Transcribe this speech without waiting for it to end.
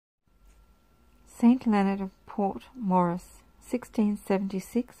Saint Leonard of Port Morris,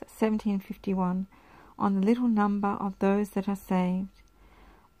 1676-1751, on the little number of those that are saved.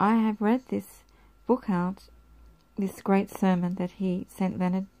 I have read this book out, this great sermon that Saint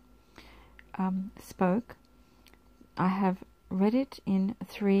Leonard, spoke. I have read it in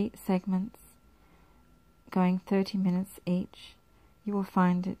 3 segments, going 30 minutes each. You will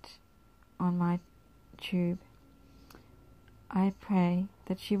find it on my tube. I pray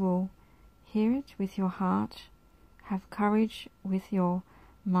that you will hear it with your heart, have courage with your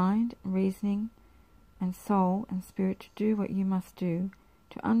mind, reasoning, and soul and spirit to do what you must do,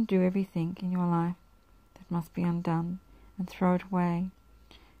 to undo everything in your life that must be undone, and throw it away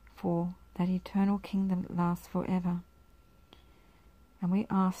for that eternal kingdom that lasts forever. And we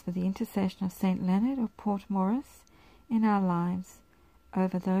ask for the intercession of Saint Leonard of Port Morris in our lives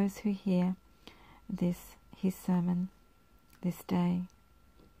over those who hear his sermon this day,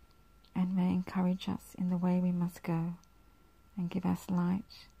 and may encourage us in the way we must go and give us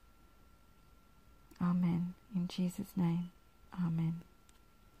light. Amen. In Jesus' name, amen.